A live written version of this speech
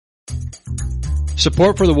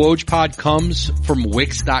Support for the Woj Pod comes from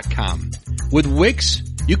Wix.com. With Wix,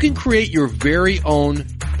 you can create your very own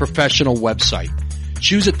professional website.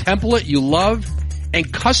 Choose a template you love and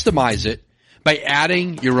customize it by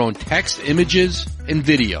adding your own text, images, and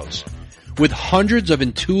videos. With hundreds of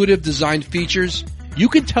intuitive design features, you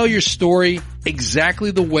can tell your story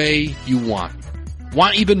exactly the way you want.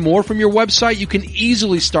 Want even more from your website? You can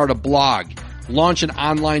easily start a blog, launch an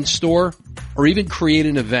online store, or even create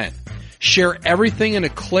an event. Share everything in a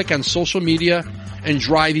click on social media and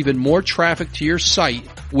drive even more traffic to your site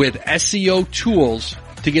with SEO tools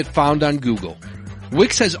to get found on Google.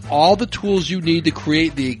 Wix has all the tools you need to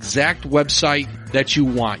create the exact website that you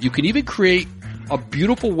want. You can even create a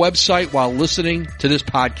beautiful website while listening to this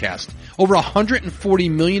podcast. Over 140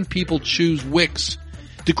 million people choose Wix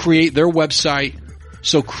to create their website,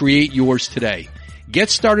 so create yours today.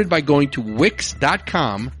 Get started by going to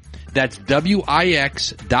Wix.com. That's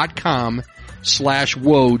Wix.com/Woj,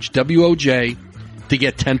 W-O-J, to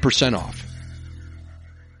get 10% off.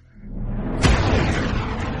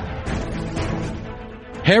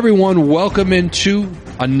 Hey everyone, welcome into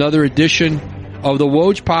another edition of the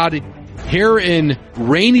Woj Pod here in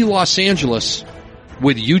rainy Los Angeles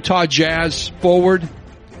with Utah Jazz forward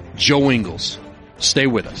Joe Ingles. Stay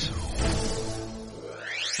with us.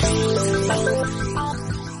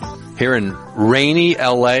 Here in rainy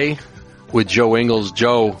LA with Joe Ingles.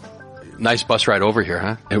 Joe, nice bus ride over here,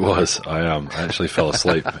 huh? It was. I actually fell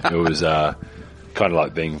asleep. It was kind of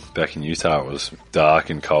like being back in Utah. It was dark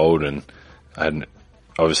and cold, and I had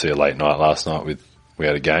obviously a late night last night. We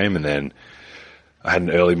had a game, and then I had an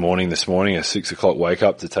early morning this morning, a 6 o'clock wake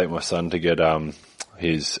up to take my son to get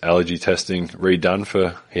his allergy testing redone.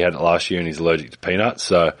 He had it last year and he's allergic to peanuts,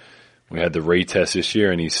 so we had the retest this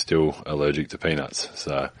year and he's still allergic to peanuts.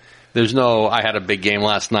 So I had a big game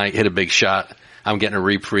last night, hit a big shot. I'm getting a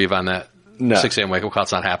reprieve on that 6 a.m. wake up call.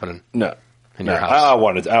 It's not happening. No. In your house. I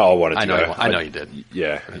wanted to go. I know you did.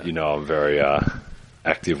 Yeah. You know, I'm very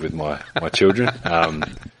active with my children.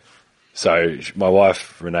 So my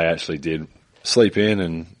wife, Renee, actually did sleep in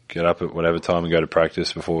and get up at whatever time and go to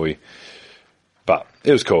practice but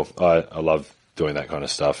it was cool. I love doing that kind of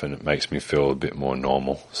stuff, and it makes me feel a bit more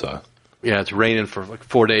normal. So yeah, it's raining for like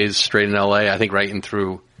 4 days straight in LA. I think right in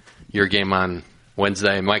through your game on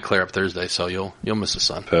Wednesday. It might clear up Thursday, so you'll miss the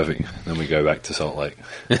sun. Perfect. Then we go back to Salt Lake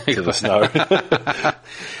to the snow.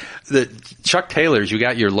 The Chuck Taylors, you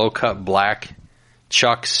got your low cut black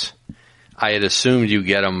Chucks. I had assumed you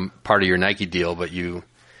get them part of your Nike deal, but the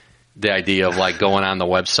idea of like going on the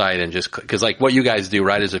website and just, cause like what you guys do,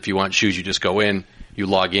 right, is if you want shoes, you just go in, you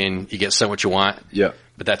log in, you get sent what you want. Yeah.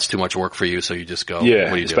 But that's too much work for you, so you just go. Yeah.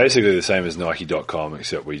 What do you it's do? Basically the same as Nike.com,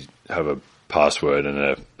 except we have a password and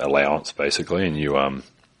a allowance basically, and you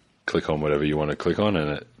click on whatever you want to click on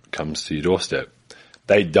and it comes to your doorstep.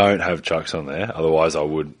 They don't have Chucks on there, otherwise I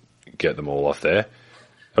would get them all off there.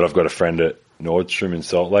 But I've got a friend at Nordstrom in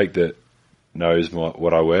Salt Lake that knows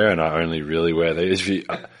what I wear, and I only really wear these.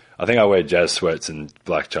 I think I wear Jazz sweats and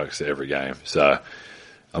black Chucks at every game, so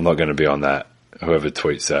I'm not going to be on that. Whoever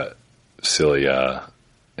tweets that silly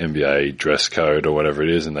NBA dress code or whatever it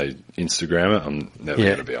is and they Instagram it, I'm never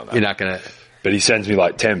going to be on that. You're not going to. But he sends me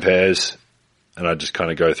like 10 pairs, and I just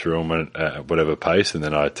kind of go through them at whatever pace, and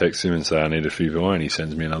then I text him and say I need a few more, and he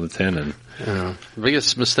sends me another 10. And the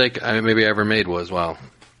biggest mistake maybe I ever made was,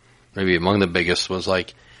 maybe among the biggest was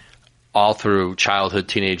like all through childhood,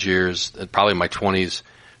 teenage years, probably my 20s,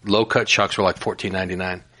 low-cut Chucks were like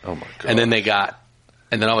 $14.99. Oh, my God.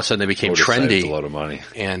 And then all of a sudden they became trendy. A lot of money.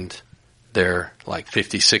 And they're like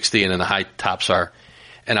 50, 60, and then the high tops are.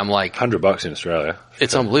 And I'm like, $100 in Australia.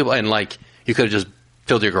 It's unbelievable. And like, you could have just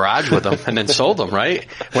filled your garage with them and then sold them, right?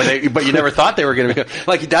 But you never thought they were going to be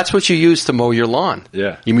like, that's what you use to mow your lawn.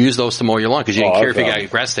 Yeah. You use those to mow your lawn because you didn't care if you got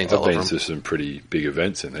grass stains all over them. I've been to some pretty big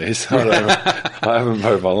events in these. I haven't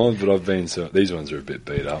mowed my lawn, but I've been to, these ones are a bit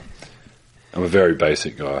beat up. I'm a very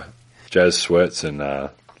basic guy. Jazz sweats and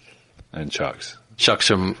Chucks. Chucks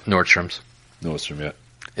from Nordstrom's. Nordstrom, yeah.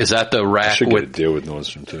 Is that the rack? I should get a deal with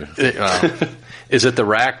Nordstrom too. Is it the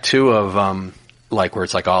rack too of like where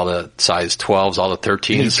it's like all the size 12s, all the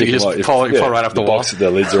 13s? So you just fall right off the wall. Box,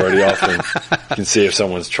 the lid's already off, and you can see if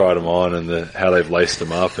someone's tried them on and how they've laced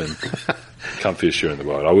them up. And comfiest shoe in the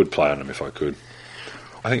world. I would play on them if I could.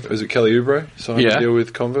 I think was it Kelly Oubre signed a deal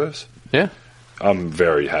with Converse? Yeah. I'm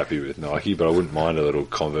very happy with Nike, but I wouldn't mind a little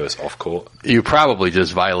Converse off court. You probably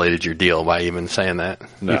just violated your deal by even saying that.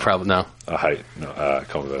 No. You probably no. I hate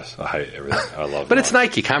Converse. I hate everything. I love. But Nike. It's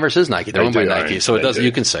Nike. Converse is Nike. They're owned by Nike, so it doesn't.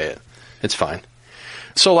 You can say it. It's fine.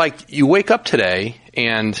 So, like, you wake up today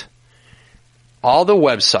and all the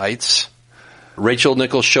websites Rachel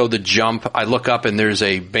Nichols showed the jump. I look up and there's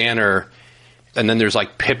a banner, and then there's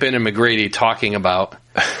like Pippen and McGrady talking about,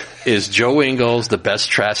 is Joe Ingles the best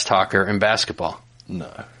trash talker in basketball?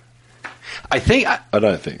 No. I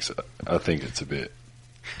don't think so. I think it's a bit.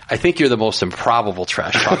 I think you're the most improbable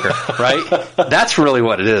trash talker, right? That's really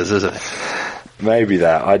what it is, isn't it? Maybe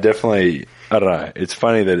that. I don't know. It's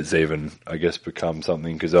funny that it's even, I guess, become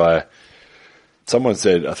something because someone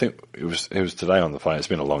said, I think it was today on the plane. It's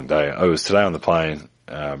been a long day. It was today on the plane.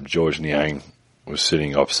 George Niang was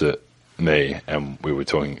sitting opposite me and we were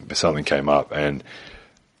talking, something came up and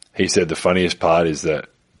he said the funniest part is that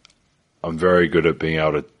I'm very good at being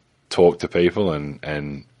able to talk to people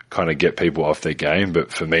and kind of get people off their game,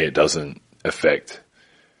 but for me it doesn't affect.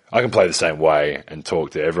 I can play the same way and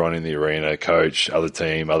talk to everyone in the arena, coach, other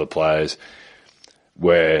team, other players,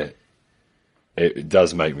 where it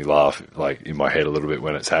does make me laugh, like in my head a little bit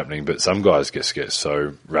when it's happening, but some guys get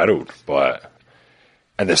so rattled by it.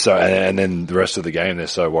 And and then the rest of the game, they're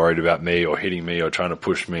so worried about me or hitting me or trying to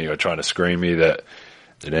push me or trying to screen me that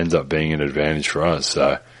it ends up being an advantage for us.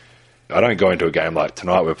 So I don't go into a game like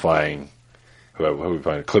tonight we're playing, who are we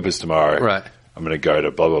playing? Clippers tomorrow. Right. I'm going to go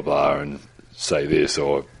to blah, blah, blah and say this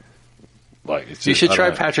or like. It's just, you should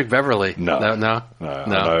try Patrick Beverley. No. I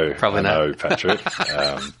know, probably not. I know Patrick.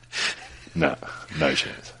 No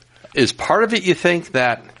chance. Is part of it you think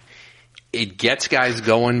that it gets guys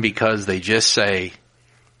going because they just say,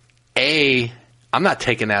 A, I'm not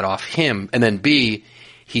taking that off him, and then B,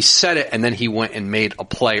 he said it and then he went and made a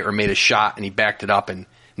play or made a shot and he backed it up and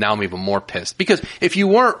now I'm even more pissed. Because if you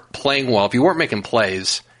weren't playing well, if you weren't making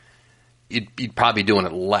plays, you'd probably be doing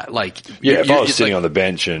it if I was sitting on the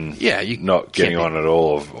bench and not getting on at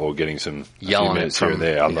all or getting some yelling minutes here and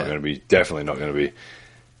there, I'm not going to be, definitely not going to be.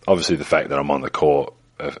 Obviously the fact that I'm on the court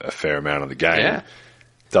a fair amount of the game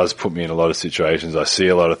does put me in a lot of situations. I see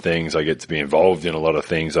a lot of things. I get to be involved in a lot of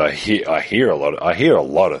things. I hear a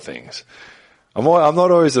lot of things. I'm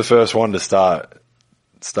not always the first one to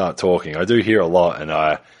start talking. I do hear a lot, and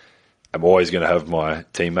I'm always going to have my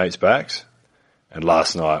teammates' backs. And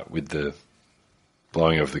last night with the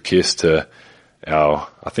blowing of the kiss to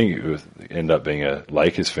I think it ended up being a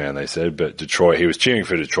Lakers fan, they said, but Detroit, he was cheering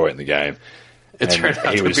for Detroit in the game. It turned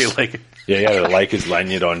out to be Lakers. Yeah, he had a Lakers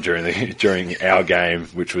lanyard on during our game,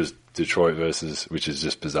 which was Detroit which is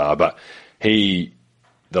just bizarre. But I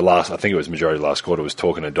think it was majority of the last quarter, was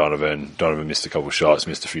talking to Donovan. Donovan missed a couple of shots,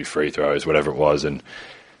 missed a few free throws, whatever it was, and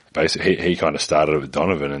basically he kind of started it with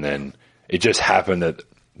Donovan, and then it just happened that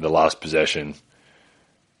the last possession,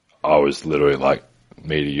 I was literally like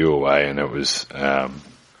me to you away, and it was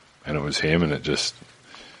him, and it just.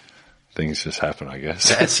 Things just happen, I guess.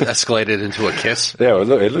 That's escalated into a kiss. Yeah,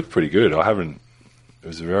 it looked pretty good. It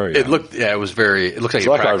was very. It looked like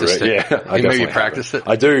you practiced it. Yeah, I maybe you practiced it.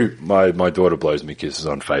 I do. My daughter blows me kisses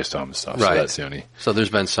on FaceTime and stuff. Right. So that's the only. So there's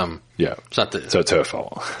been some. Yeah. So it's her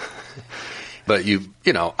fault. But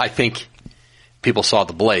I think people saw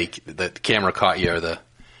the camera caught you, or the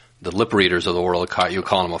lip readers of the world caught you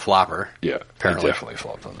calling him a flopper. Yeah, apparently. He definitely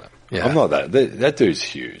flopped on that. Yeah. I'm not that. That dude's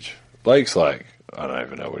huge. Blake's like. I don't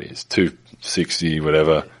even know what he is, 260,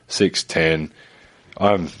 whatever, 6'10".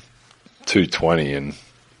 I'm 220, and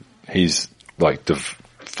he's like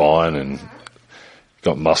fine and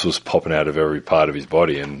got muscles popping out of every part of his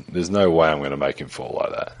body, and there's no way I'm going to make him fall like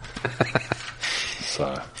that.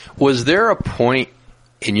 So, was there a point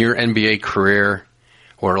in your NBA career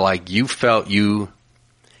where like you felt you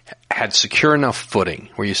had secure enough footing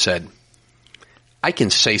where you said, I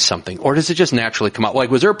can say something, or does it just naturally come out?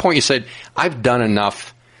 Like, was there a point you said, I've done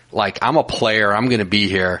enough, like, I'm a player, I'm going to be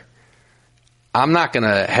here, I'm not going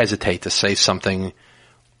to hesitate to say something,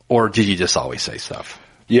 or did you just always say stuff?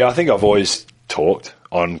 Yeah, I think I've always talked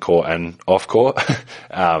on court and off court.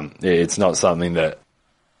 It's not something that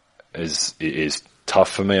is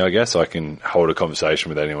tough for me, I guess. I can hold a conversation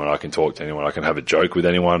with anyone, I can talk to anyone, I can have a joke with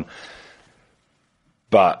anyone.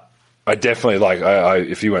 But I definitely,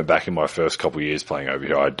 if you went back in my first couple of years playing over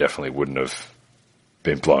here, I definitely wouldn't have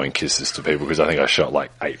been blowing kisses to people because I think I shot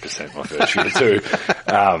like 8% my first year too.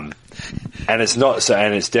 And it's not,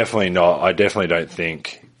 and it's definitely not, I definitely don't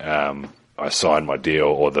think, I signed my deal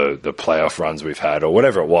or the playoff runs we've had or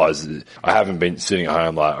whatever it was. I haven't been sitting at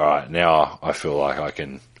home like, all right, now I feel like I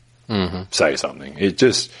can say something. You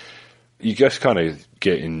just kind of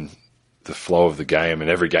get in the flow of the game,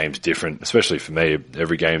 and every game's different, especially for me.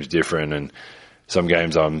 Every game's different, and some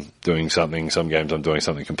games I'm doing something, some games I'm doing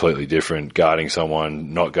something completely different, guarding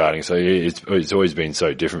someone, not guarding. So it's always been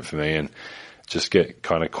so different for me, and just get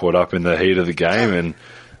kind of caught up in the heat of the game.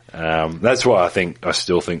 And that's why I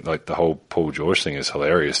still think like the whole Paul George thing is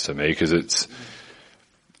hilarious to me, because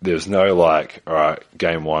there's no like, all right,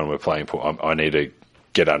 game one, we're playing Paul. I need to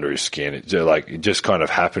get under his skin. It just kind of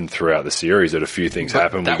happened throughout the series that a few things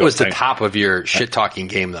happened. That was the top of your shit talking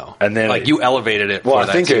game, though. And then like you elevated it. Well,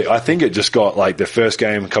 I think it just got like the first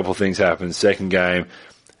game, a couple of things happened. Second game,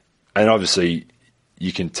 and obviously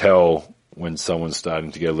you can tell when someone's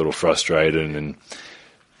starting to get a little frustrated. And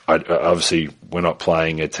obviously we're not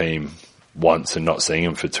playing a team once and not seeing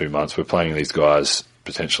them for 2 months. We're playing these guys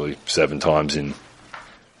potentially 7 times in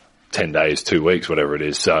 10 days, 2 weeks, whatever it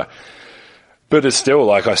is. So. But it's still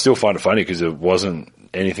like, I still find it funny because it wasn't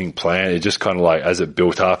anything planned. It just kind of like, as it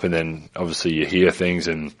built up, and then obviously you hear things,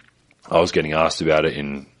 and I was getting asked about it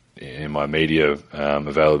in my media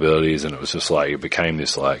availabilities, and it was just like, it became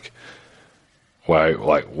this like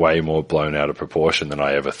way more blown out of proportion than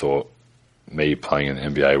I ever thought me playing in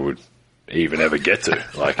the NBA would even ever get to.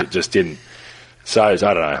 Like, it just didn't. So I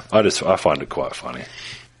don't know. I find it quite funny.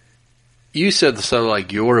 You said so,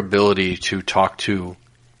 like your ability to talk to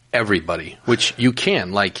everybody, which you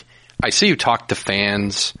can. Like, I see you talk to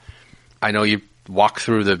fans. I know you walk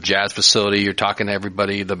through the Jazz facility. You're talking to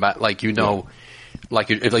everybody. Like you've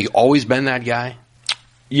always been that guy.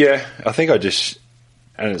 Yeah, I think and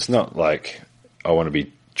it's not like I want to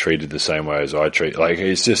be treated the same way as I treat. Like,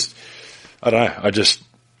 it's just, I don't know.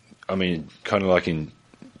 I mean, kind of like in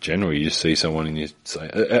general, you just see someone and you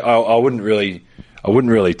say, I wouldn't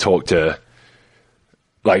really talk to.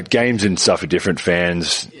 Like, games and stuff are different.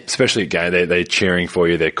 Fans, especially at game, they're cheering for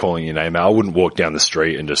you, they're calling your name out. I wouldn't walk down the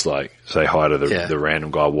street and just like say hi to the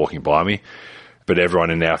random guy walking by me. But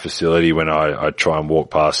everyone in our facility, when I try and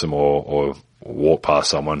walk past them or walk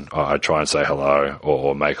past someone, I try and say hello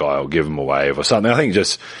or make eye or give them a wave or something. I think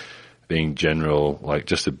just being general, like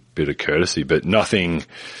just a bit of courtesy, but nothing.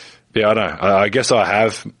 Yeah, I don't know. I guess I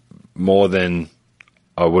have more than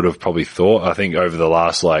I would have probably thought. I think over the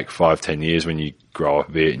last like 5-10 years, when you grow up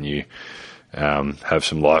a bit and you have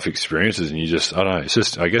some life experiences, and you just, I don't know, it's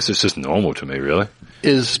just, I guess it's just normal to me, really.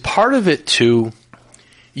 Is part of it too,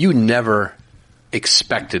 you never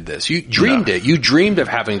expected this. You dreamed it. You dreamed of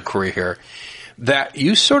having a career here, that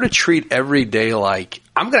you sort of treat every day like,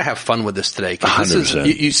 I'm going to have fun with this today. 'Cause this is,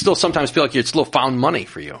 you still sometimes feel like it's a little found money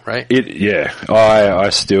for you, right? I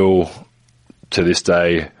still, to this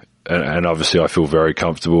day, and obviously I feel very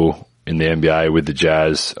comfortable in the NBA with the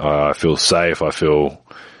Jazz. I feel safe. I feel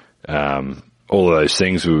all of those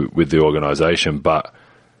things with the organization, but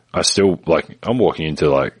I still, like, I'm walking into,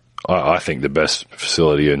 like, I think the best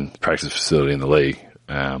facility and practice facility in the league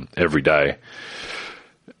every day.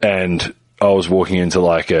 And I was walking into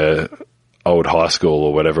like a old high school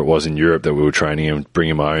or whatever it was in Europe that we were training in,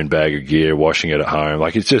 bringing my own bag of gear, washing it at home.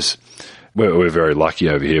 Like, it's just, we're very lucky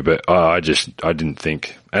over here, but I didn't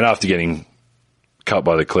think, and after getting cut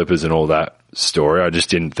by the Clippers and all that story, I just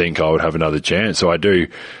didn't think I would have another chance. So I do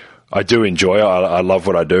enjoy it. I love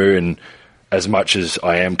what I do, and as much as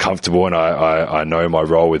I am comfortable and I know my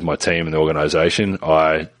role with my team and the organization,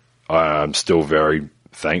 I'm still very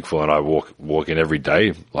thankful, and I walk in every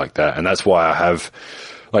day like that. And that's why I have,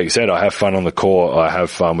 like you said, I have fun on the court. I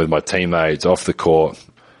have fun with my teammates off the court.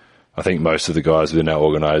 I think most of the guys within our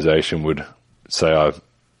organization would say I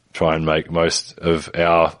try and make most of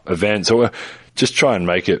our events, or just try and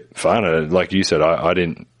make it fun. And like you said, I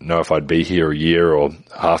didn't know if I'd be here a year or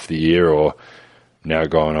half the year, or now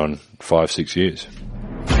going on 5-6 years.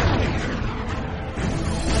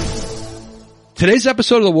 Today's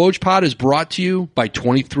episode of the Woj Pod is brought to you by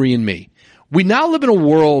 23andMe. We now live in a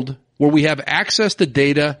world where we have access to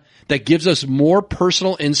data that gives us more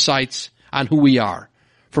personal insights on who we are,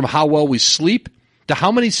 from how well we sleep to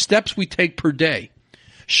how many steps we take per day.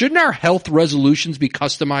 Shouldn't our health resolutions be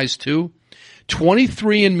customized too?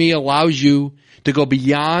 23andMe allows you to go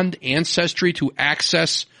beyond ancestry to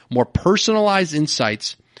access more personalized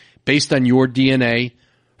insights based on your DNA,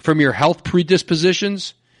 from your health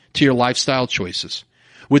predispositions to your lifestyle choices.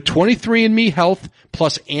 With 23andMe Health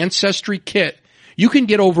plus Ancestry Kit, you can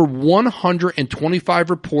get over 125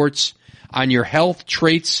 reports on your health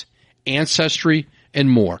traits, ancestry, and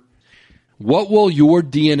more. What will your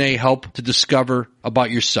DNA help to discover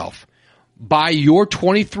about yourself? Buy your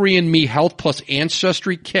 23andMe Health plus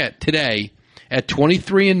Ancestry Kit today at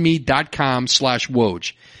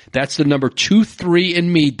 23andme.com/Woj. That's the number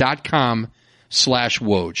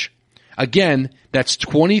 23andme.com/Woj. Again, that's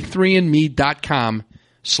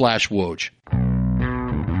 23andme.com/Woj.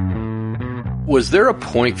 Was there a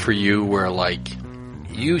point for you where, like,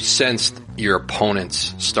 you sensed your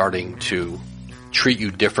opponents starting to treat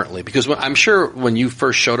you differently? Because I'm sure when you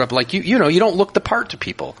first showed up, like, you know, you don't look the part to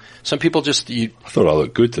people. Some people just, I thought I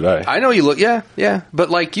looked good today. I know you look, yeah. But,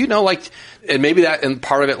 like, you know, like, and maybe that, and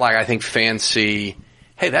part of it, like, I think fans see,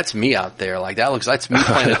 hey, that's me out there. Like that's me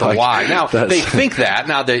playing at the Y. Now they think that.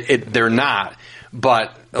 Now they're not.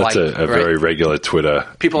 But that's a very regular Twitter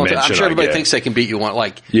people. mention, I'm sure everybody thinks they can beat you one.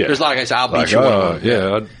 There's a lot of guys. I'll beat you one.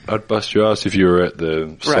 Yeah, I'd bust your ass if you were at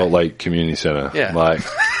the Salt Lake Community Center. Yeah.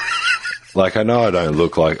 Like I know I don't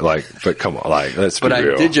look like, but come on, let's be real. But I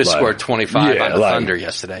did just score 25 on the Thunder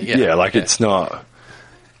yesterday. Yeah, it's not.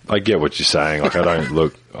 I get what you're saying. I don't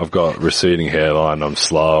look. I've got receding hairline. I'm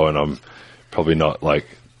slow, and I'm probably not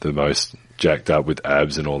the most jacked up with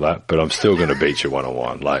abs and all that. But I'm still going to beat you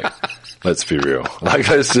 1-on-1. Let's be real.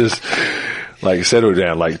 Let's just settle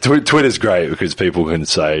down. Twitter's great because people can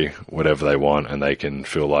say whatever they want and they can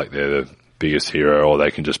feel like they're the biggest hero, or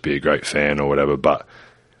they can just be a great fan or whatever. But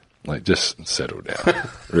just settle down.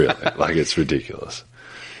 Really, it's ridiculous.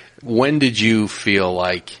 When did you feel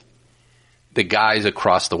like the guys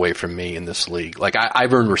across the way from me in this league,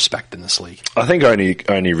 I've earned respect in this league? I think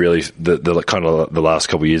only really the kind of the last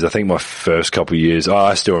couple of years. I think my first couple of years,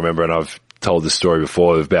 I still remember, and I've told this story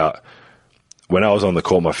before about when I was on the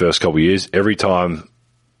court my first couple of years, every time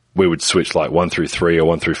we would switch 1 through 3 or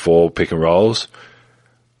 1 through 4 pick and rolls,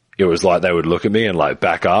 it was they would look at me and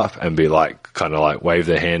back up and be wave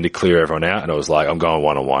their hand to clear everyone out. And it was I'm going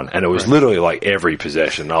 1-on-1. And it was literally every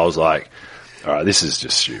possession. I was all right, this is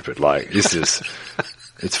just stupid. This is,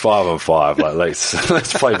 it's 5-on-5.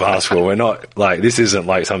 Let's play basketball. We're not this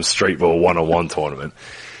isn't some street ball 1-on-1 tournament.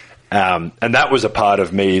 And that was a part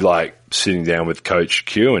of me, sitting down with Coach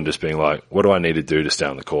Q and just being what do I need to do to stay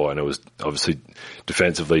on the court? And it was obviously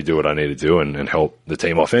defensively do what I need to do and help the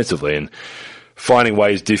team offensively, and finding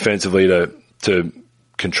ways defensively to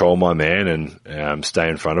control my man and stay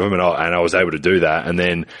in front of him. And I was able to do that. And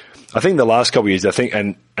then I think the last couple of years,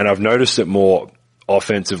 and I've noticed it more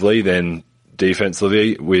offensively than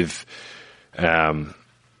defensively with, the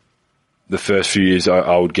first few years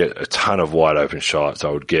I would get a ton of wide open shots. I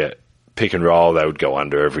would get pick and roll. They would go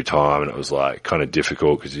under every time. And it was kind of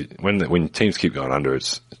difficult because when teams keep going under,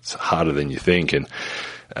 it's harder than you think. And,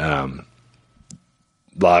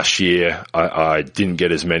 last year I didn't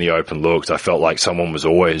get as many open looks. I felt like someone was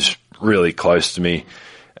always really close to me.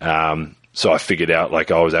 So I figured out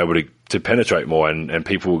I was able to penetrate more, and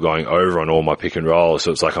people were going over on all my pick and rolls.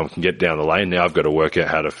 So it's I can get down the lane. Now I've got to work out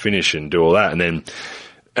how to finish and do all that.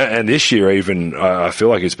 And this year even, I feel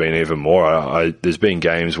like it's been even more. There's been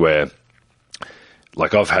games where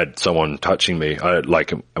I've had someone touching me,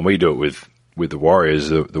 and we do it with the Warriors,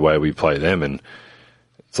 the way we play them. And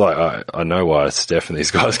it's I know why Steph and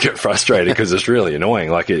these guys get frustrated because it's really annoying.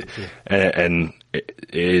 And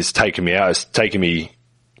it's taken me out. It's taken me,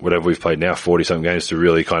 whatever we've played now, 40-something games to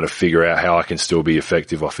really kind of figure out how I can still be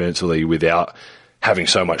effective offensively without having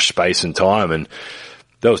so much space and time. And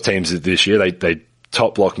those teams this year, they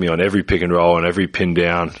top block me on every pick and roll and every pin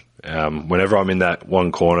down. Whenever I'm in that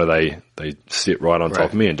one corner, they sit right on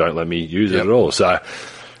top of me and don't let me use it at all. So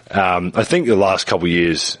I think the last couple of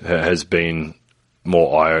years has been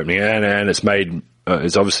more eye-opening, and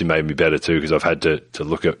it's obviously made me better too, because I've had to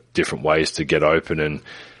look at different ways to get open and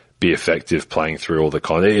be effective playing through all the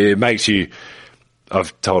content. It makes you,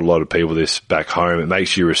 I've told a lot of people this back home, it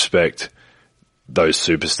makes you respect those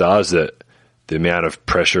superstars, that the amount of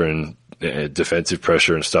pressure and defensive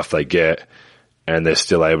pressure and stuff they get, and they're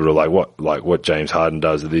still able to what James Harden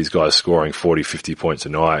does, these guys scoring 40, 50 points a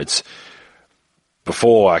night.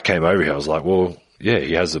 Before I came over here, I was well, yeah,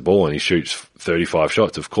 he has the ball and he shoots 35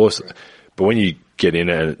 shots, of course. But when you get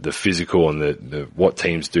in at the physical and the what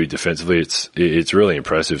teams do defensively, it's really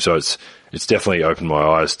impressive. So it's definitely opened my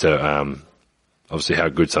eyes to obviously how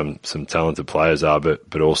good some talented players are,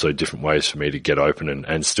 but also different ways for me to get open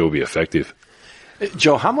and still be effective.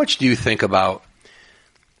 Joe, how much do you think about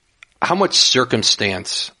how much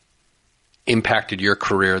circumstance impacted your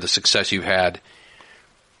career, the success you had?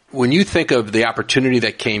 When you think of the opportunity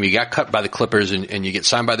that came, you got cut by the Clippers and you get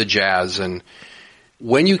signed by the Jazz, and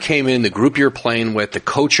when you came in, the group you're playing with, the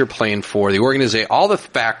coach you're playing for, the organization, all the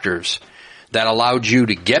factors that allowed you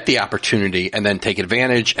to get the opportunity and then take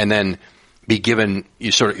advantage and then be given,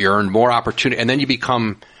 you earned more opportunity, and then you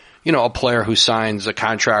become, a player who signs a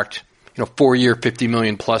contract, 4-year, $50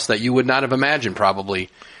 million plus that you would not have imagined probably.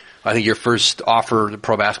 I think your first offer to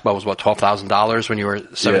pro basketball was $12,000 when you were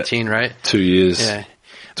 17, right? 2 years. Yeah.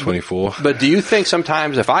 24. But do you think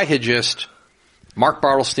sometimes if I had Mark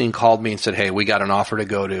Bartelstein called me and said, hey, we got an offer to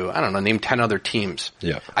go to, I don't know, name 10 other teams.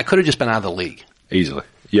 Yeah. I could have just been out of the league. Easily.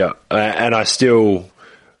 Yeah. And I still,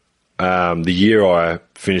 the year I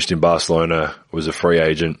finished in Barcelona, was a free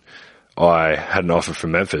agent, I had an offer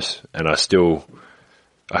from Memphis, and I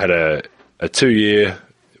had a 2-year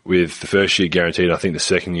with the first year guaranteed. I think the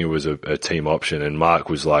second year was a team option, and Mark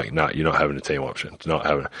was like, "No, you're not having a team option. Not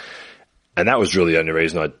having." And that was really the only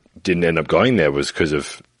reason I didn't end up going there, was because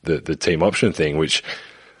of the team option thing. Which,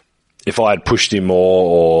 if I had pushed him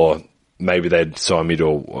more, or maybe they'd signed me to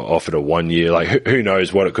offered a 1 year, like who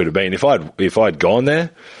knows what it could have been. If I'd gone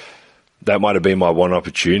there, that might have been my one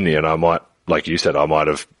opportunity, and I might, like you said, I might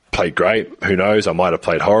have played great. Who knows? I might have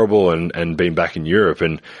played horrible and been back in Europe.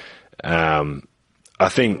 And I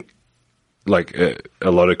think like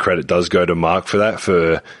a lot of credit does go to Mark for that,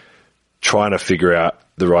 for trying to figure out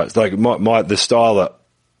the right, like the style that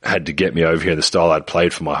had to get me over here, the style I'd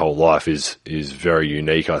played for my whole life is very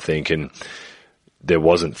unique, I think. And there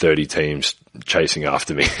wasn't 30 teams chasing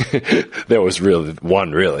after me. There was really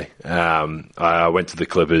one, really. I went to the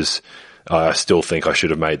Clippers. I still think I should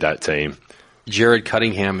have made that team. Jared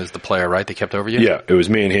Cunningham is the player, right? They kept over you? Yeah, it was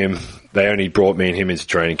me and him. They only brought me and him into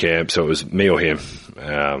training camp, so it was me or him.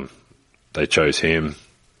 They chose him.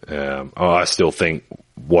 I still think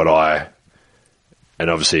and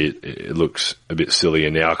obviously it looks a bit sillier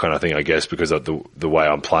now kind of thing, I guess, because of the way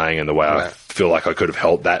I'm playing and the way I feel like I could have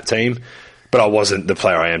helped that team. But I wasn't the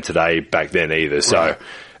player I am today back then either. So,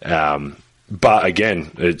 but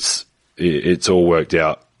again, it's all worked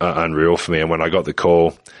out unreal for me. And when I got the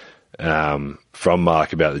call from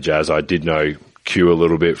Mark about the Jazz, I did know Q a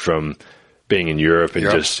little bit from being in Europe, and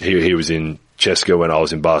just he was in Cheska when I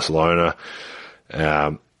was in Barcelona.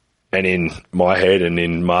 And in my head and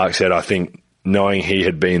in Mark's head, I think knowing he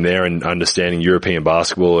had been there and understanding European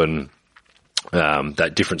basketball and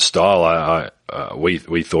that different style,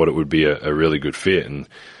 we thought it would be a really good fit, and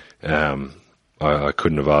I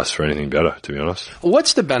couldn't have asked for anything better, to be honest.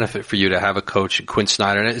 What's the benefit for you to have a coach, Quinn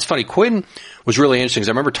Snyder? And it's funny, Quinn was really interesting because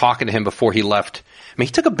I remember talking to him before he left. I mean,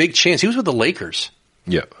 he took a big chance. He was with the Lakers.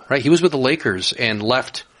 Yeah. Right? He was with the Lakers and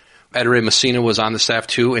left. Edere Messina was on the staff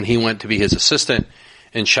too, and he went to be his assistant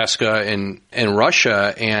in Cheska in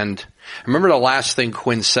Russia. And I remember the last thing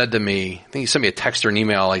Quinn said to me, I think he sent me a text or an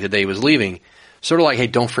email like the day he was leaving, sort of like, hey,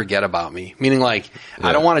 don't forget about me. Meaning like,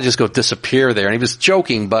 I don't want to just go disappear there. And he was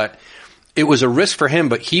joking, but it was a risk for him,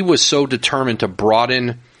 but he was so determined to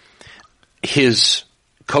broaden his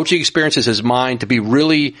coaching experiences, his mind, to be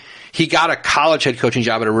really, he got a college head coaching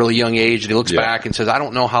job at a really young age, and he looks back and says, I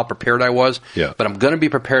don't know how prepared I was, but I'm going to be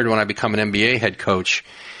prepared when I become an NBA head coach.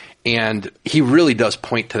 And he really does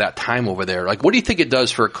point to that time over there. Like, what do you think it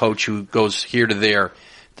does for a coach who goes here to there,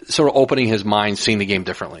 sort of opening his mind, seeing the game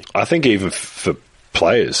differently? I think even for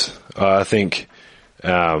players, I think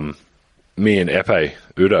me and Epe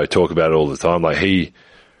Udo talk about it all the time. Like, he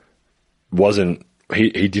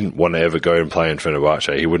didn't want to ever go and play in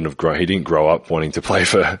Fenerbahce. He didn't grow up wanting to play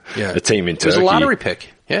for a team in Turkey. He was a lottery pick.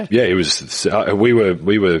 Yeah. Yeah, he was.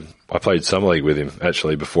 I played summer league with him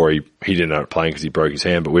actually before he didn't end up playing because he broke his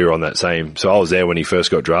hand, but we were on that same. So I was there when he first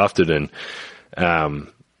got drafted, and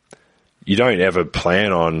you don't ever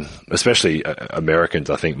plan on, especially Americans,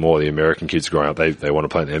 I think more the American kids growing up, they want to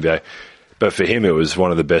play in the NBA. But for him, it was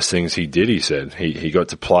one of the best things he did, he said. He got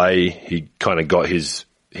to play, he kind of got his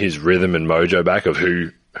rhythm and mojo back of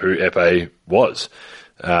who Epe was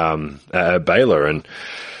at Baylor, and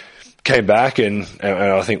came back and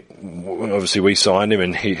I think obviously we signed him,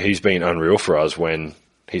 and he's been unreal for us when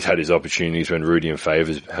he's had his opportunities when Rudy and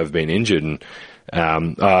Favors have been injured.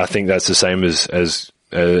 And I think that's the same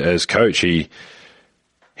as coach. He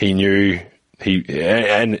knew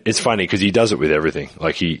and it's funny because he does it with everything.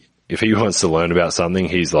 Like if he wants to learn about something,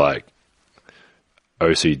 he's like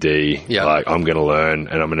OCD, like I'm going to learn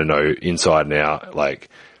and I'm going to know inside and out, like,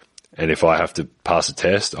 and if I have to pass a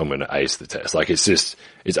test, I'm going to ace the test. Like, it's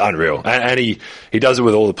unreal. And he does it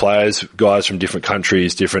with all the players, guys from different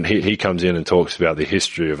countries, he comes in and talks about the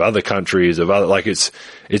history of other countries, like it's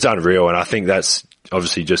unreal. And I think that's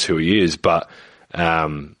obviously just who he is, but,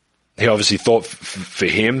 he obviously thought for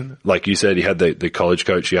him, like you said, he had the college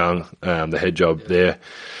coach Young, the head job there.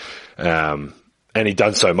 And he'd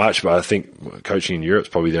done so much, but I think coaching in Europe is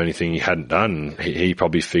probably the only thing he hadn't done. He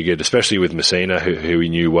probably figured, especially with Messina, who he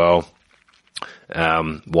knew well,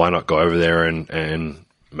 why not go over there and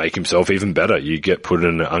make himself even better? You get put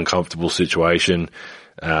in an uncomfortable situation,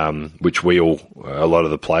 which a lot of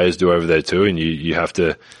the players do over there too, and you have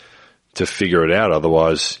to figure it out.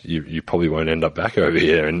 Otherwise, you probably won't end up back over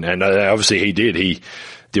here. And obviously he did. He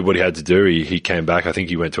did what he had to do. He came back. I think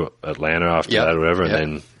he went to Atlanta after that or whatever,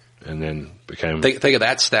 and then became... Think of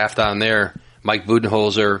that staff down there. Mike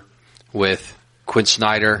Budenholzer with Quinn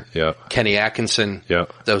Snyder, Kenny Atkinson. Yeah.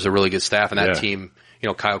 That was a really good staff. And that team,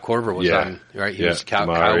 Kyle Korver was on, right?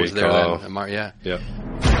 Kyle was there then. Yeah.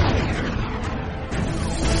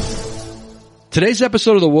 Today's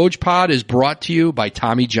episode of the Woj Pod is brought to you by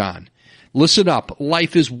Tommy John. Listen up.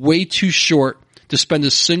 Life is way too short to spend a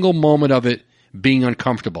single moment of it being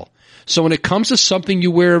uncomfortable. So when it comes to something you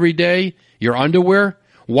wear every day, your underwear,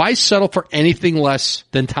 why settle for anything less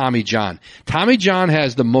than Tommy John? Tommy John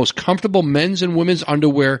has the most comfortable men's and women's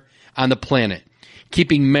underwear on the planet,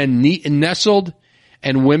 keeping men neat and nestled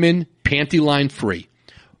and women panty line free.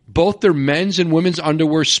 Both their men's and women's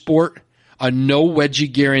underwear sport a no wedgie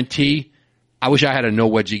guarantee. I wish I had a no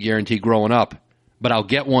wedgie guarantee growing up, but I'll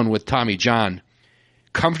get one with Tommy John.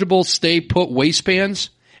 Comfortable stay put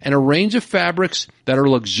waistbands and a range of fabrics that are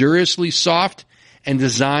luxuriously soft and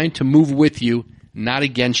designed to move with you, not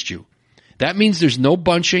against you. That means there's no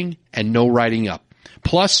bunching and no riding up.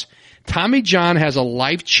 Plus, Tommy John has a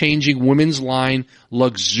life-changing women's line,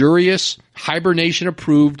 luxurious,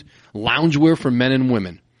 hibernation-approved loungewear for men and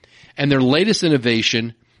women. And their latest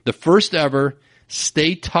innovation, the first ever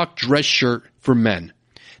Stay Tucked dress shirt for men.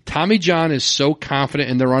 Tommy John is so confident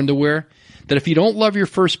in their underwear that if you don't love your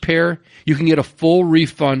first pair, you can get a full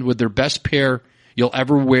refund with their best pair you'll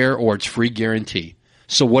ever wear or its free guarantee.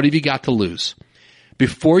 So what have you got to lose?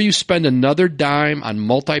 Before you spend another dime on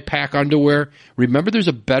multi-pack underwear, remember there's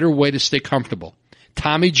a better way to stay comfortable.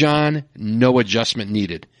 Tommy John, no adjustment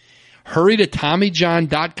needed. Hurry to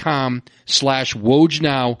TommyJohn.com/Woj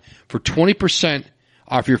now for 20%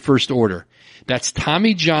 off your first order. That's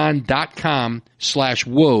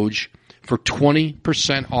TommyJohn.com/Woj for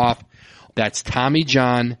 20% off. That's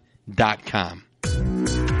TommyJohn.com.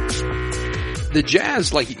 The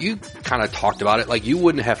Jazz, like you kind of talked about it, like you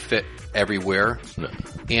wouldn't have fit everywhere. No.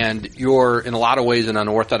 And you're in a lot of ways an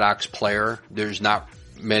unorthodox player. There's not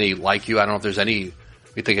many like you. I don't know if there's any,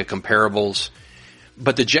 you think of comparables.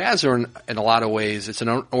 But the Jazz are in a lot of ways, it's an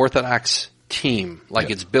unorthodox team.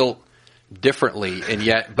 Like it's built differently and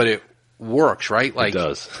yet, but it works, right? Like, it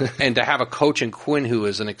does. And to have a coach in Quinn who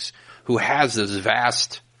is who has this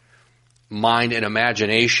vast mind and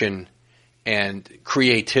imagination and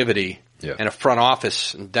creativity and a front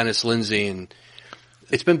office and Dennis Lindsay, and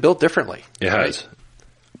it's been built differently. It has.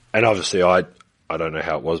 And obviously I don't know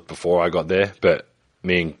how it was before I got there, but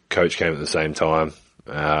me and Coach came at the same time.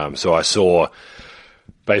 So I saw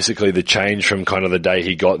basically the change from kind of the day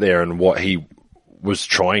he got there and what he was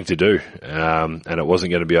trying to do. And it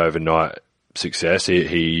wasn't going to be overnight success.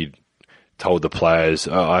 He told the players,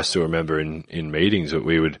 I still remember in meetings that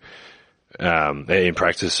we would, in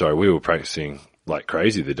practice, we were practicing like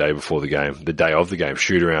crazy the day before the game, the day of the game.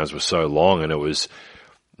 Shoot-arounds were so long, and it was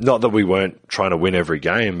not that we weren't trying to win every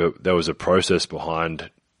game, but there was a process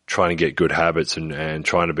behind trying to get good habits and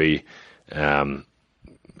trying to be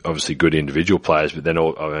obviously good individual players, but then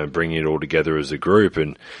bringing it all together as a group.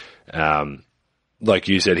 And like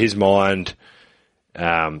you said, his mind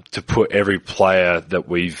to put every player that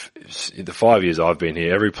the 5 years I've been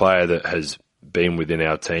here, every player that has been within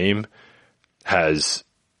our team has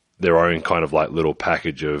their own kind of like little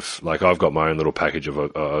package of, like I've got my own little package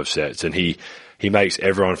of sets, and he makes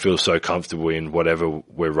everyone feel so comfortable in whatever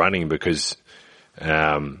we're running because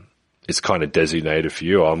it's kind of designated for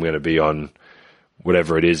you. I'm going to be on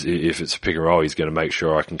whatever it is. If it's a pick and roll, he's going to make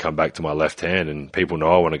sure I can come back to my left hand, and people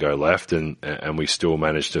know I want to go left, and we still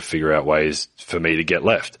manage to figure out ways for me to get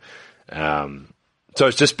left. So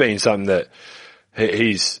it's just been something that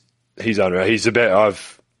he's unreal.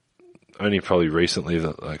 I've only probably recently,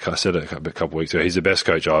 like I said a couple of weeks ago, he's the best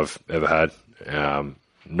coach I've ever had.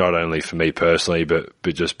 Not only for me personally, but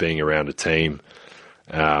just being around a team.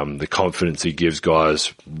 The confidence he gives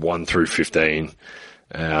guys 1 through 15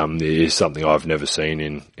 is something I've never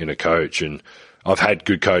seen in a coach. And I've had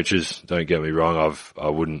good coaches, don't get me wrong. I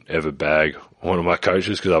wouldn't ever bag one of my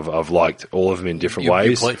coaches because I've liked all of them in different ways.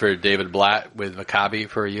 You played for David Blatt with Maccabi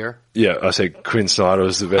for a year? Yeah, I said Quinn Snyder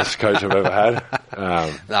was the best coach I've ever had.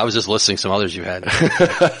 I was just listing some others you had.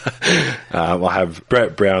 I have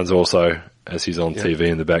Brett Brown's also, as he's on TV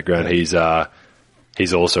in the background. He's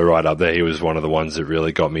also right up there. He was one of the ones that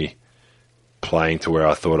really got me playing to where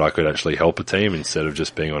I thought I could actually help a team instead of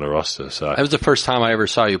just being on a roster. So that was the first time I ever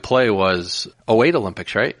saw you play was 2008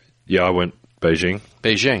 Olympics, right? Yeah, I went Beijing.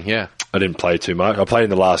 Beijing, yeah. I didn't play too much. I played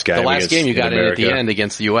in the last game. The last game you got in at the end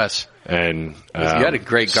against the U.S. And you had a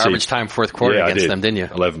great garbage time fourth quarter against them, didn't you?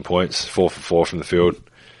 11 points, 4 for 4 from the field.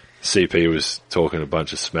 CP was talking a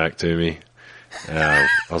bunch of smack to me. I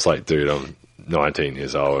was like, dude, I'm 19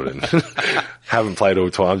 years old and haven't played all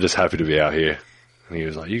the time. I'm just happy to be out here. And he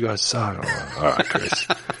was like, you guys suck. I'm like, all right, Chris.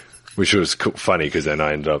 Which was funny because then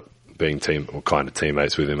I ended up being kind of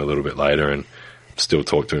teammates with him a little bit later and still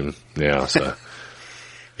talk to him now. So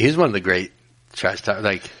he's one of the great trash talk.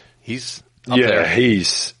 Like he's up there.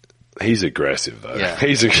 He's He's aggressive though. Yeah.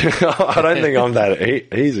 I don't think I'm that.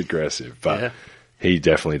 He's aggressive, but he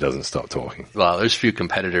definitely doesn't stop talking. Well, there's few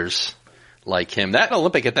competitors like him. That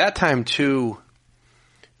Olympic at that time too,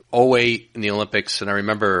 2008 in the Olympics, and I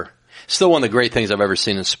remember still one of the great things I've ever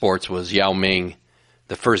seen in sports was Yao Ming,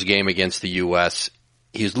 the first game against the U.S.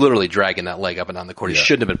 He was literally dragging that leg up and down the court. He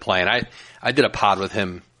shouldn't have been playing. I did a pod with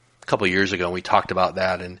him a couple of years ago, and we talked about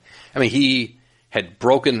that. And I mean, he had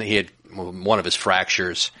one of his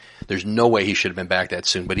fractures. There's no way he should have been back that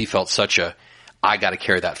soon, but he felt I got to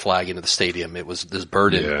carry that flag into the stadium. It was this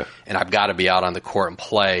burden, and I've got to be out on the court and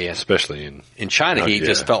play. And especially in China, he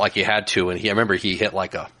just felt like he had to. And I remember he hit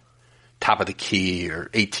like a top of the key or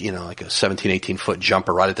 18, like a 17, 18 foot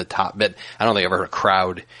jumper right at the top. But I don't think I ever heard a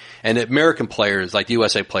crowd. And American players, like the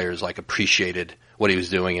USA players, like appreciated what he was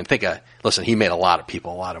doing. And listen, he made a lot of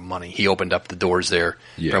people a lot of money. He opened up the doors there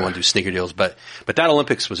for everyone to do sneaker deals. But that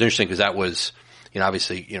Olympics was interesting because that was,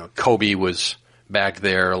 obviously, Kobe was back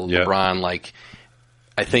there, LeBron, like,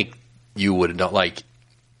 I think you would know, like,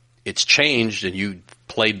 it's changed and you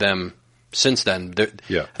played them since then.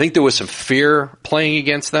 I think there was some fear playing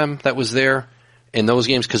against them that was there in those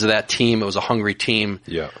games because of that team. It was a hungry team.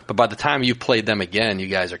 Yeah. But by the time you played them again, you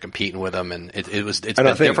guys are competing with them, and it's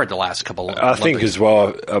been different the last couple of I think as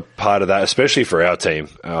well, a part of that, especially for our team,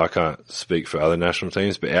 I can't speak for other national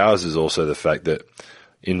teams, but ours is also the fact that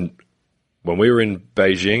when we were in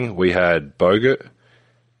Beijing, we had Bogut.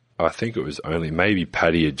 I think it was maybe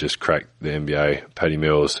Paddy had just cracked the NBA, Paddy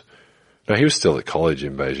Mills. No, he was still at college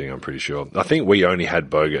in Beijing, I'm pretty sure. I think we only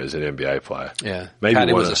had Bogut as an NBA player. Yeah. Maybe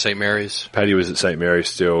Paddy was at St. Mary's. Paddy was at St. Mary's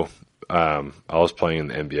still. I was playing in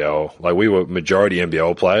the NBL. Like, we were majority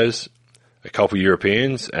NBL players, a couple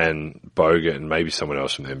Europeans, and Bogut and maybe someone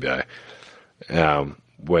else from the NBA.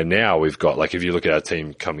 Where now we've got, like, if you look at our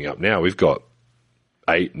team coming up now, we've got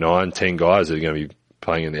 8, 9, 10 guys that are going to be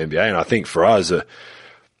playing in the NBA. And I think for us, a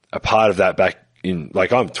part of that back in,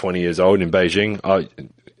 like, I'm 20 years old in Beijing.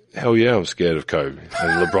 Hell yeah, I'm scared of Kobe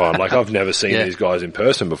and LeBron. Like, I've never seen these guys in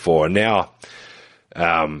person before. And now,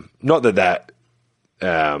 not that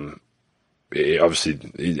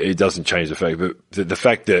it doesn't change the fact, but the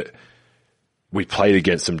fact that we played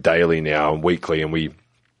against them daily now and weekly, and we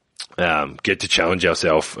get to challenge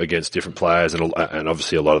ourselves against different players, and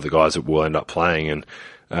obviously a lot of the guys that will end up playing, and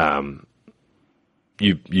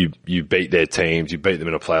you beat their teams, you beat them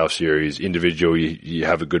in a playoff series, individual, you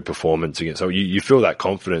have a good performance against, so you feel that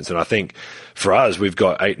confidence. And I think for us, we've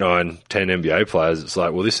got 8, 9, 10 NBA players. It's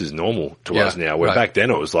like, well, this is normal to us now. Where back then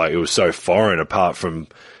it was like, it was so foreign, apart from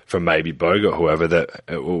maybe Bogut, whoever that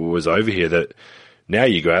was over here, that now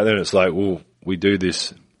you go out there and it's like, well, we do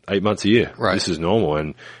this 8 months a year. Right. This is normal.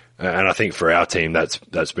 And I think for our team,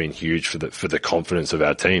 that's been huge for the confidence of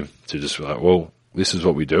our team to just be like, well, this is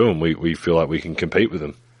what we do, and we feel like we can compete with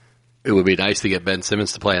them. It would be nice to get Ben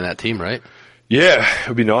Simmons to play on that team, right? Yeah, it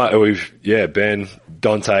would be nice. Ben,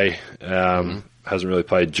 Dante, hasn't really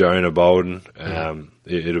played, Jonah, Bolden.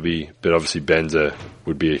 It'll be, but obviously Ben's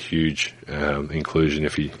would be a huge inclusion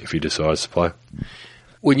if he decides to play.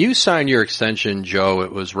 When you signed your extension, Joe,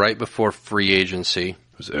 it was right before free agency.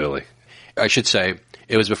 It was early. I should say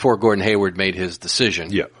it was before Gordon Hayward made his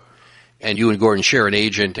decision. Yeah. And you and Gordon share an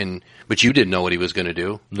agent, but you didn't know what he was going to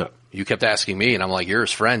do. No. You kept asking me, and I'm like, you're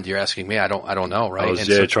his friend. You're asking me. I don't know, right? I was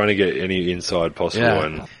trying to get any inside possible.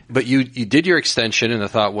 Yeah. But you did your extension, and the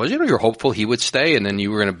thought was, you're hopeful he would stay, and then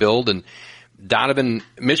you were going to build. And Donovan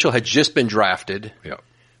Mitchell had just been drafted. Yeah.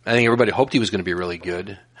 I think everybody hoped he was going to be really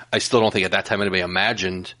good. I still don't think at that time anybody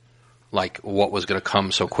imagined like what was going to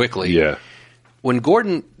come so quickly. Yeah. When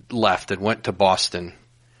Gordon left and went to Boston,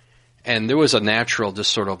 and there was a natural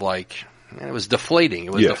just sort of like, it was deflating.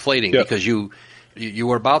 It was deflating because you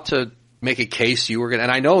were about to make a case. You were going to,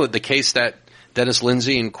 and I know that the case that Dennis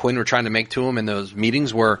Lindsay and Quinn were trying to make to him in those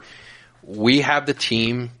meetings were, we have the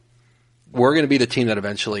team. We're going to be the team that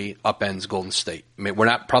eventually upends Golden State. I mean, we're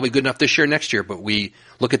not probably good enough this year, next year, but we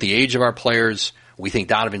look at the age of our players. We think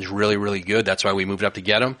Donovan's really, really good. That's why we moved up to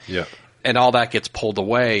get him. Yeah. And all that gets pulled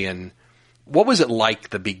away. And what was it like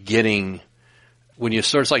the beginning when you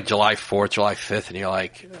sort of like July 4th, July 5th, and you're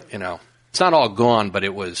like, it's not all gone, but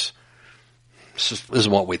this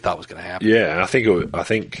isn't what we thought was going to happen. Yeah, and I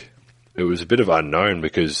think it was a bit of unknown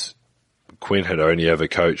because Quinn had only ever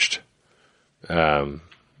coached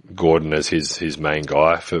Gordon as his main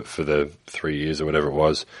guy for the 3 years or whatever it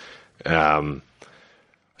was. So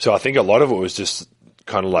I think a lot of it was just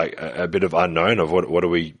kind of like a bit of unknown of what do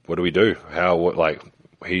we do?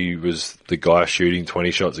 He was the guy shooting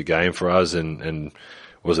 20 shots a game for us and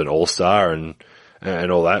was an all-star and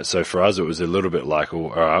all that. So for us, it was a little bit like,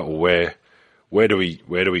 all right, well, where do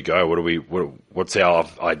we go? What's our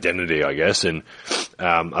identity, I guess? And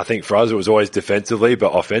I think for us it was always defensively,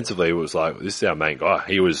 but offensively it was like, this is our main guy.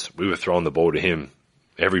 We were throwing the ball to him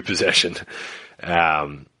every possession.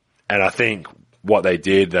 And I think what they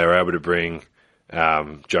did, they were able to bring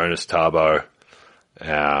Jonas Tarbo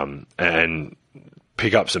and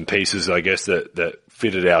pick up some pieces, I guess, that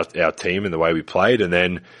fitted our team and the way we played, and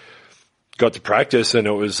then got to practice, and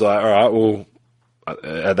it was like, all right, well,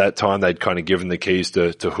 at that time they'd kind of given the keys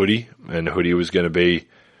to Hoodie, and Hoodie was going to be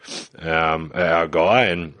our guy,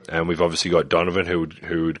 and we've obviously got Donovan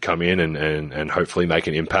who would come in and hopefully make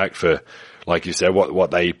an impact for, like you said, what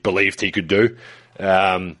they believed he could do,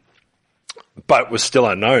 but was still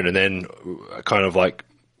unknown. And then kind of like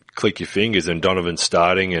click your fingers, and Donovan's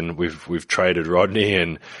starting, and we've traded Rodney,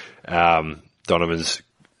 and Donovan's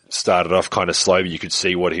started off kind of slow, but you could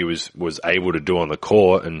see what he was able to do on the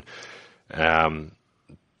court, and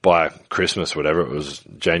by Christmas, whatever it was,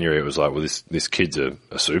 January, it was like, well, this kid's a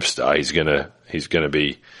superstar. He's gonna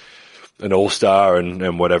be an all-star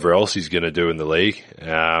and whatever else he's gonna do in the league.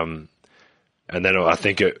 And then I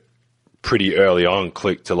think it pretty early on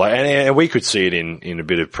clicked to like, and we could see it in a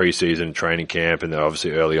bit of preseason training camp, and then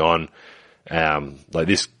obviously early on, like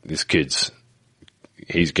this kid's,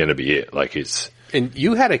 he's gonna be it. Like it's. And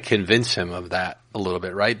you had to convince him of that a little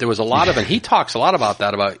bit, right? There was a lot of, and he talks a lot about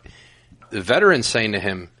that, about the veterans saying to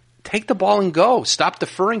him, take the ball and go. Stop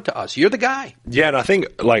deferring to us. You're the guy. Yeah, and I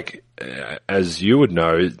think, like, as you would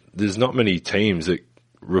know, there's not many teams that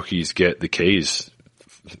rookies get the keys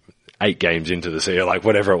 8 games into the season, like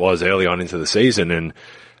whatever it was early on into the season. And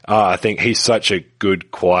I think he's such a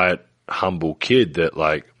good, quiet, humble kid that,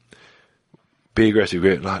 like, be aggressive.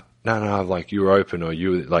 Like, no, like, you're open, or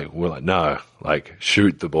you, like, we're like, no, like,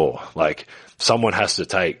 shoot the ball. Like, someone has to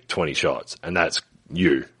take 20 shots, and that's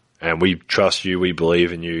you. And we trust you, we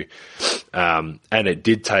believe in you. And it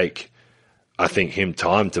did take, I think, him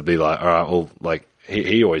time to be like, all right, well, like,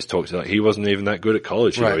 he always talks like he wasn't even that good at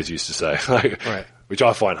college, he always used to say. Like, right. Which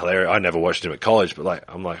I find hilarious. I never watched him at college, but like,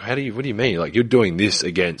 I'm like, what do you mean? Like, you're doing this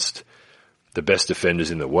against the best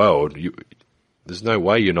defenders in the world. There's no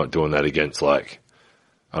way you're not doing that against, like,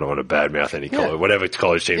 I don't want to badmouth any college, whatever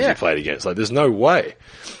college teams you played against. Like, there's no way.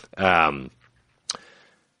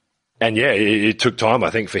 And yeah, it took time, I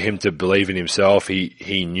think, for him to believe in himself.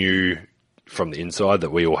 He knew from the inside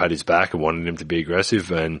that we all had his back and wanted him to be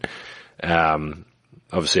aggressive. And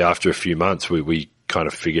obviously, after a few months, we kind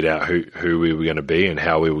of figured out who we were going to be and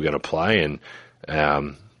how we were going to play. And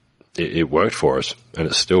it worked for us, and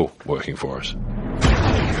it's still working for us.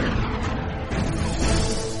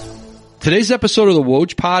 Today's episode of the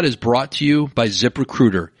Woj Pod is brought to you by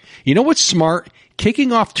ZipRecruiter. You know what's smart?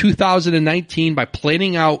 Kicking off 2019 by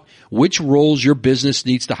planning out which roles your business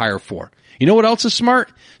needs to hire for. You know what else is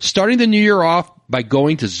smart? Starting the new year off by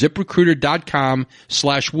going to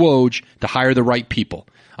ZipRecruiter.com/Woj to hire the right people.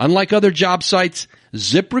 Unlike other job sites,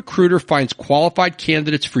 ZipRecruiter finds qualified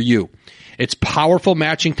candidates for you. Its powerful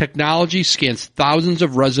matching technology scans thousands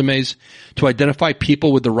of resumes to identify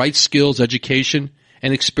people with the right skills, education,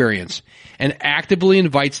 and experience, and actively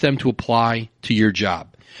invites them to apply to your job.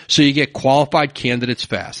 So you get qualified candidates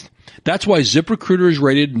fast. That's why ZipRecruiter is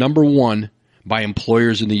rated #1 by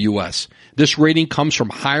employers in the U.S. This rating comes from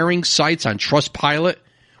hiring sites on Trustpilot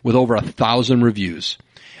with over 1,000 reviews.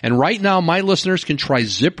 And right now, my listeners can try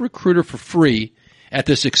ZipRecruiter for free at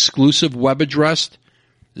this exclusive web address,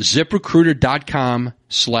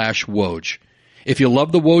 ZipRecruiter.com/Woj. If you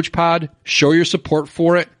love the Woj Pod, show your support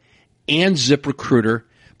for it and ZipRecruiter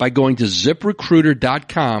by going to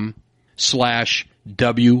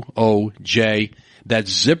ZipRecruiter.com/WOJ.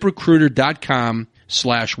 That's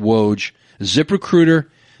ZipRecruiter.com/Woj. ZipRecruiter,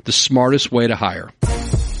 the smartest way to hire.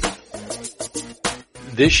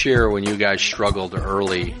 This year, when you guys struggled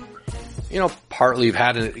early, you know, partly you've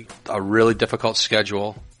had a really difficult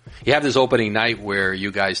schedule. You have this opening night where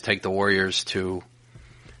you guys take the Warriors to,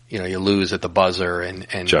 you know, you lose at the buzzer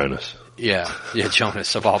and Jonas. Yeah,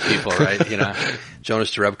 Jonas of all people, right? You know,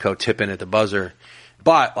 Jonas Jerebko tipping at the buzzer.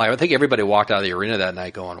 But like, I think everybody walked out of the arena that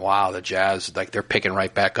night going, wow, the Jazz, like, they're picking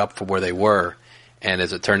right back up from where they were. And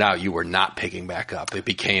as it turned out, you were not picking back up. It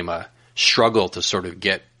became a struggle to sort of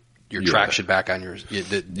get your traction back on your...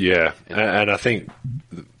 And I think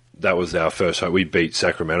that was our first... We beat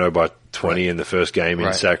Sacramento by 20 in the first game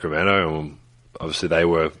in Sacramento. And obviously they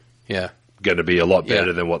were going to be a lot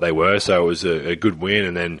better than what they were. So it was a good win.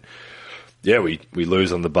 And then, we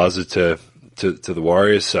lose on the buzzer to the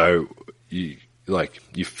Warriors. So you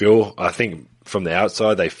feel... I think from the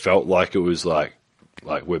outside, they felt like it was like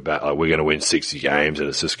we're back, like we're going to win 60 games and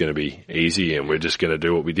it's just going to be easy and we're just going to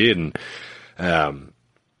do what we did. And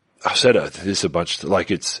I've said this a bunch.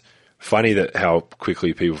 Like, it's funny that how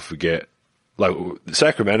quickly people forget. Like,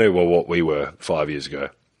 Sacramento were what we were 5 years ago.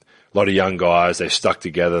 A lot of young guys, they've stuck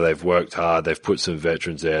together, they've worked hard, they've put some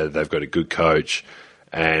veterans there, they've got a good coach,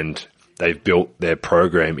 and they've built their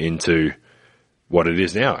program into what it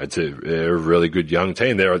is now. They're a really good young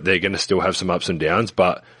team. They're going to still have some ups and downs,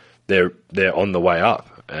 but they're on the way up.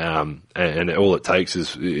 And all it takes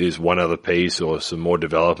is one other piece or some more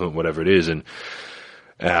development, whatever it is. And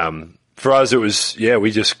for us, it was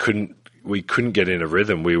we couldn't get in a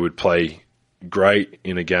rhythm. We would play great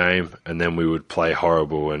in a game, and then we would play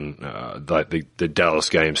horrible. And like the Dallas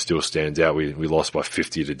game still stands out. We lost by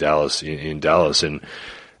 50 to Dallas in Dallas, and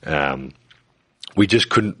we just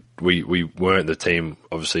couldn't. We weren't the team,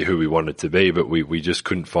 obviously, who we wanted to be, but we just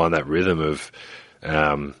couldn't find that rhythm of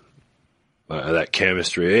that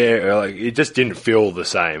chemistry. Like, it just didn't feel the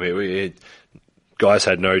same. Guys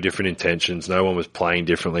had no different intentions. No one was playing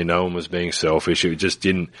differently. No one was being selfish. It just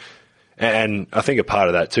didn't. And I think a part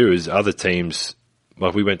of that too is other teams,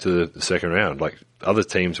 like we went to the second round, like other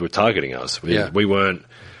teams were targeting us. We weren't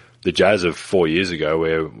the Jazz of 4 years ago,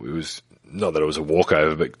 where it was not that it was a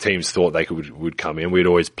walkover, but teams thought they would come in. We'd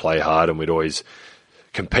always play hard and we'd always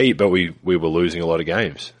compete, but we were losing a lot of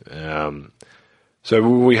games. So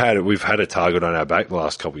we've had a target on our back the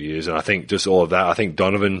last couple of years, and I think just all of that. I think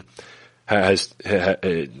Donovan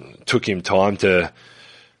took him time to.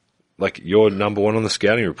 Like, you're number one on the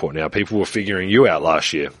scouting report now. People were figuring you out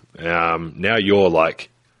last year. Now you're like,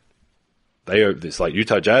 it's like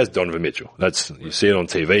Utah Jazz, Donovan Mitchell. You see it on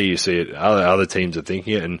TV, you see it, other teams are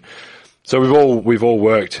thinking it. And so we've all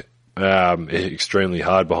worked, extremely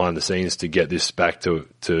hard behind the scenes to get this back to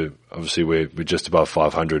obviously we're just above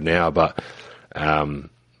 500 now, but,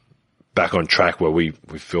 back on track where we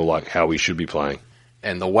feel like how we should be playing.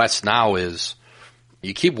 And the West now is,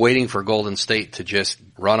 you keep waiting for Golden State to just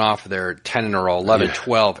run off their 10 in a row, 11,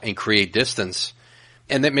 12, and create distance.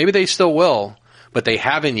 And that maybe they still will, but they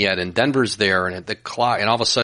haven't yet. And Denver's there, and the clock, and all of a sudden